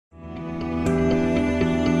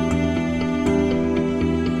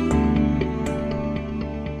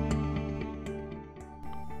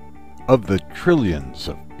Of the trillions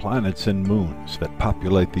of planets and moons that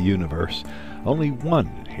populate the universe, only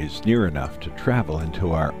one is near enough to travel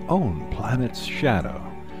into our own planet's shadow.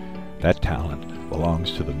 That talent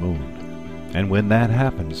belongs to the moon. And when that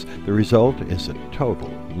happens, the result is a total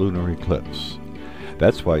lunar eclipse.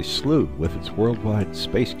 That's why Slooh, with its worldwide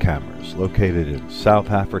space cameras located in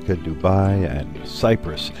South Africa, Dubai, and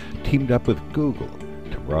Cyprus, teamed up with Google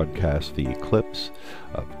to broadcast the eclipse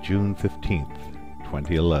of June 15th,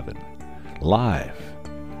 2011, live,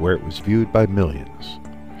 where it was viewed by millions.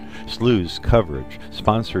 Slooh's coverage,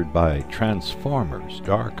 sponsored by Transformers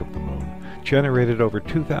Dark of the Moon, generated over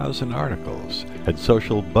 2,000 articles, had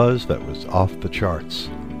social buzz that was off the charts.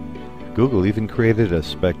 Google even created a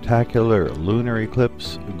spectacular lunar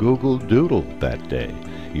eclipse Google Doodle that day,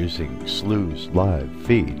 using Slooh's live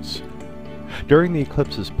feeds. During the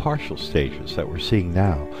eclipse's partial stages that we're seeing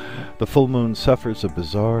now, the full moon suffers a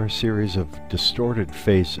bizarre series of distorted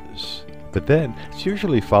phases. But then, it's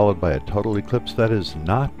usually followed by a total eclipse that is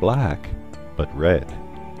not black, but red.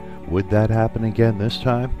 Would that happen again this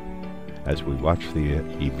time? As we watch the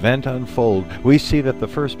event unfold, we see that the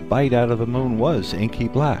first bite out of the moon was inky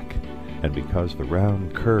black. And because the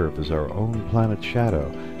round curve is our own planet's shadow,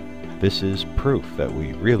 this is proof that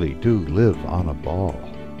we really do live on a ball,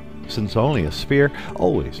 since only a sphere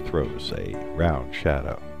always throws a round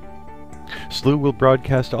shadow. Slooh will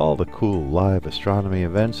broadcast all the cool live astronomy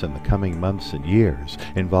events in the coming months and years,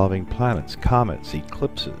 involving planets, comets,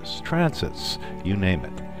 eclipses, transits, you name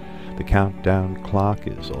it. The countdown clock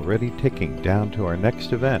is already ticking down to our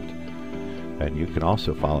next event. And you can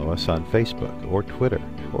also follow us on Facebook or Twitter,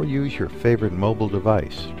 or use your favorite mobile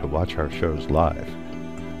device to watch our shows live.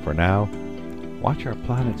 For now, watch our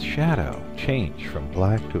planet's shadow change from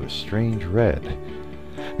black to a strange red.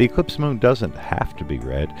 The eclipse moon doesn't have to be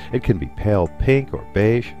red. It can be pale pink or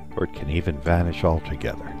beige, or it can even vanish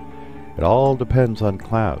altogether. It all depends on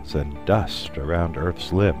clouds and dust around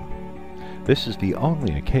Earth's limb. This is the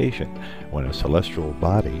only occasion when a celestial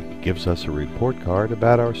body gives us a report card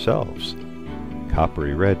about ourselves.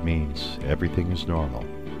 Coppery red means everything is normal.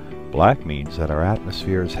 Black means that our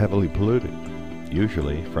atmosphere is heavily polluted,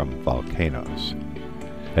 usually from volcanoes.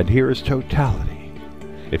 And here is totality.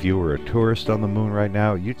 If you were a tourist on the moon right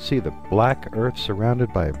now, you'd see the black Earth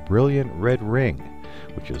surrounded by a brilliant red ring,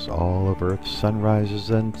 which is all of Earth's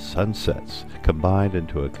sunrises and sunsets, combined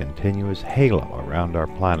into a continuous halo around our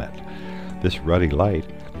planet. This ruddy light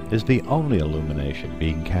is the only illumination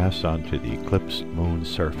being cast onto the eclipsed moon's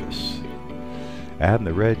surface. And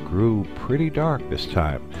the red grew pretty dark this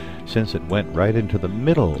time, since it went right into the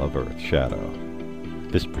middle of Earth's shadow.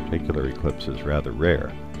 This particular eclipse is rather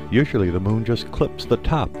rare. Usually the moon just clips the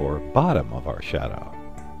top or bottom of our shadow.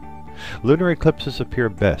 Lunar eclipses appear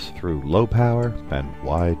best through low power and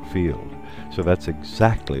wide field, so that's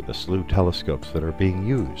exactly the Slooh telescopes that are being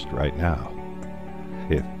used right now.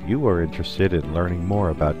 If you are interested in learning more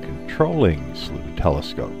about controlling Slooh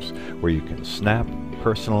telescopes, where you can snap,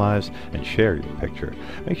 personalize, and share your picture,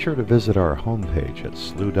 make sure to visit our homepage at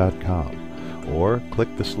slooh.com or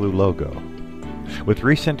click the Slooh logo. With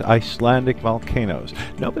recent Icelandic volcanoes,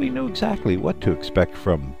 nobody knew exactly what to expect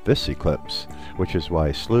from this eclipse, which is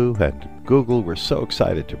why Slooh and Google were so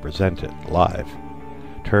excited to present it live.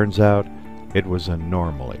 Turns out, it was a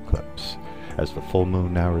normal eclipse. As the full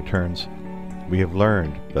moon now returns, we have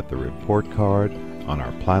learned that the report card on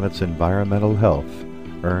our planet's environmental health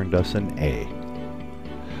earned us an A.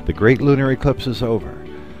 The great lunar eclipse is over,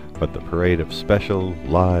 but the parade of special,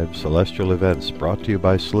 live, celestial events brought to you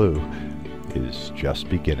by Slooh is just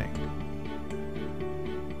beginning.